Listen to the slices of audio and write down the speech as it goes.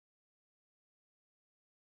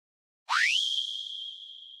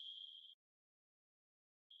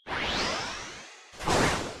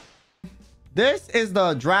This is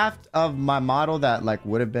the draft of my model that like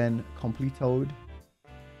would have been completed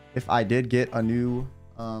if I did get a new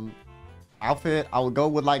outfit. I would go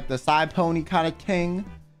with like the side pony kind of thing.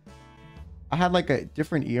 I had like a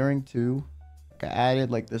different earring too. Like, I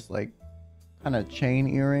added like this like kind of chain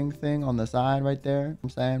earring thing on the side right there. I'm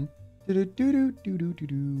saying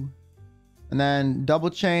and then double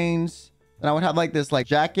chains. And I would have like this like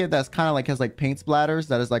jacket that's kind of like has like paint splatters.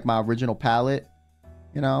 That is like my original palette,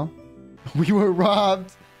 you know. We were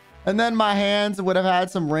robbed. And then my hands would have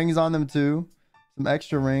had some rings on them too, some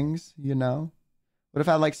extra rings, you know. Would have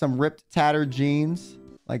had like some ripped tattered jeans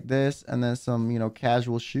like this, and then some, you know,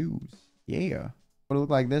 casual shoes. Yeah, would look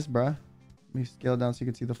like this, bruh. Let me scale down so you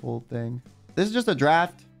can see the full thing. This is just a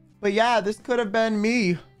draft, but yeah, this could have been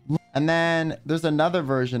me. And then there's another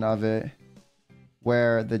version of it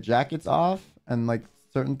where the jacket's off and like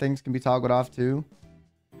certain things can be toggled off too.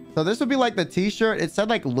 So this would be like the t-shirt. It said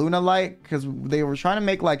like Luna Light because they were trying to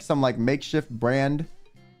make like some like makeshift brand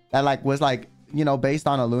that like was like, you know, based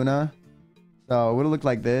on a Luna. So it would have looked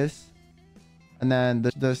like this. And then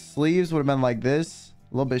the sleeves would have been like this,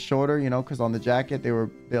 a little bit shorter, you know, because on the jacket they were a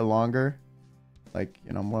bit longer, like,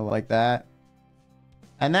 you know, more like that.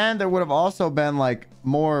 And then there would have also been like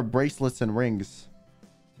more bracelets and rings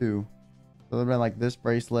too. So it would have been like this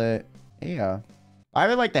bracelet. Yeah, I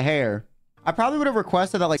really like the hair. I probably would have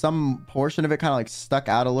requested that like some portion of it kind of like stuck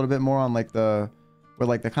out a little bit more on like the where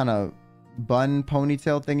like the kind of bun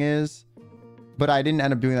ponytail thing is, but I didn't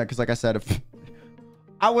end up doing that because like I said, if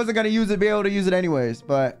I wasn't gonna be able to use it anyways.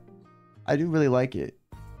 But I do really like it.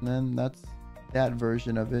 And then that's that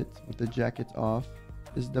version of it with the jackets off.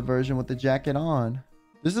 This is the version with the jacket on.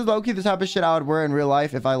 This is low-key the type of shit I would wear in real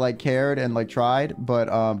life if I like cared and like tried, but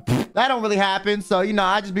that don't really happen. So, you know,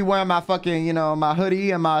 I just be wearing my fucking, you know, my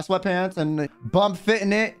hoodie and my sweatpants and bump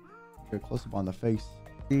fitting it. Get close up on the face.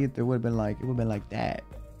 See, it would have been like, that.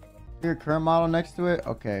 Your current model next to it.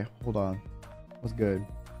 Okay, hold on. What's good?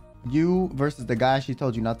 You versus the guy she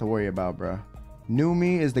told you not to worry about, bruh. New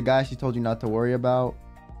me is the guy she told you not to worry about.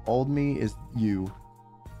 Old me is you.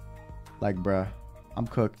 Like, bruh, I'm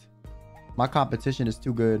cooked. My competition is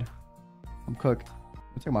too good. I'm cooked.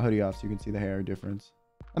 Let me take my hoodie off so you can see the hair difference.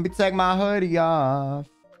 Let me take my hoodie off.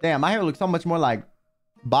 Damn, my hair looks so much more like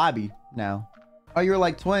Bobby now. Oh, you're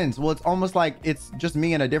like twins. Well, it's almost like it's just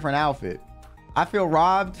me in a different outfit. I feel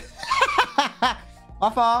robbed. My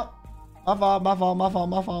fault. My fault. My fault. My fault.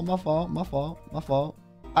 My fault. My fault. My fault. My fault.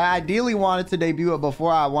 I ideally wanted to debut it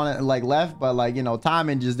before I wanted like left, but like, you know,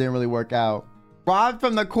 timing just didn't really work out. Robbed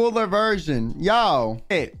from the cooler version. Yo,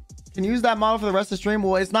 hey. Can you use that model for the rest of the stream?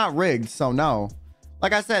 Well, it's not rigged, so no.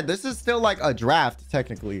 Like I said, this is still like a draft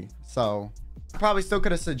technically, so I probably still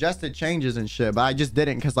could have suggested changes and shit, but I just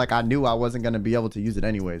didn't because like I knew I wasn't going to be able to use it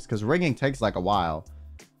anyways, because rigging takes like a while.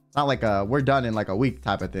 It's not like we're done in like a week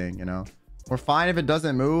type of thing, you know. We're fine if it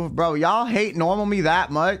doesn't move. Bro, y'all hate normal me that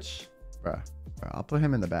much? Bro, I'll put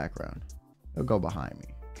him in the background. He'll go behind me.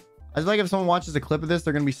 I feel like if someone watches a clip of this,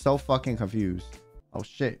 they're gonna be so fucking confused. Oh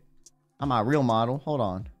shit, I'm my real model. Hold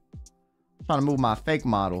on. Trying to move my fake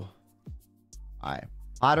model. All right,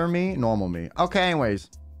 hotter me, normal me. Okay, anyways,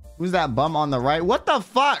 who's that bum on the right? What the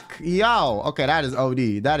fuck? Yo, okay, that is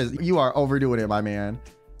OD. That is, you are overdoing it, my man.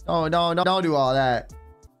 Oh, don't do all that.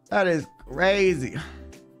 That is crazy.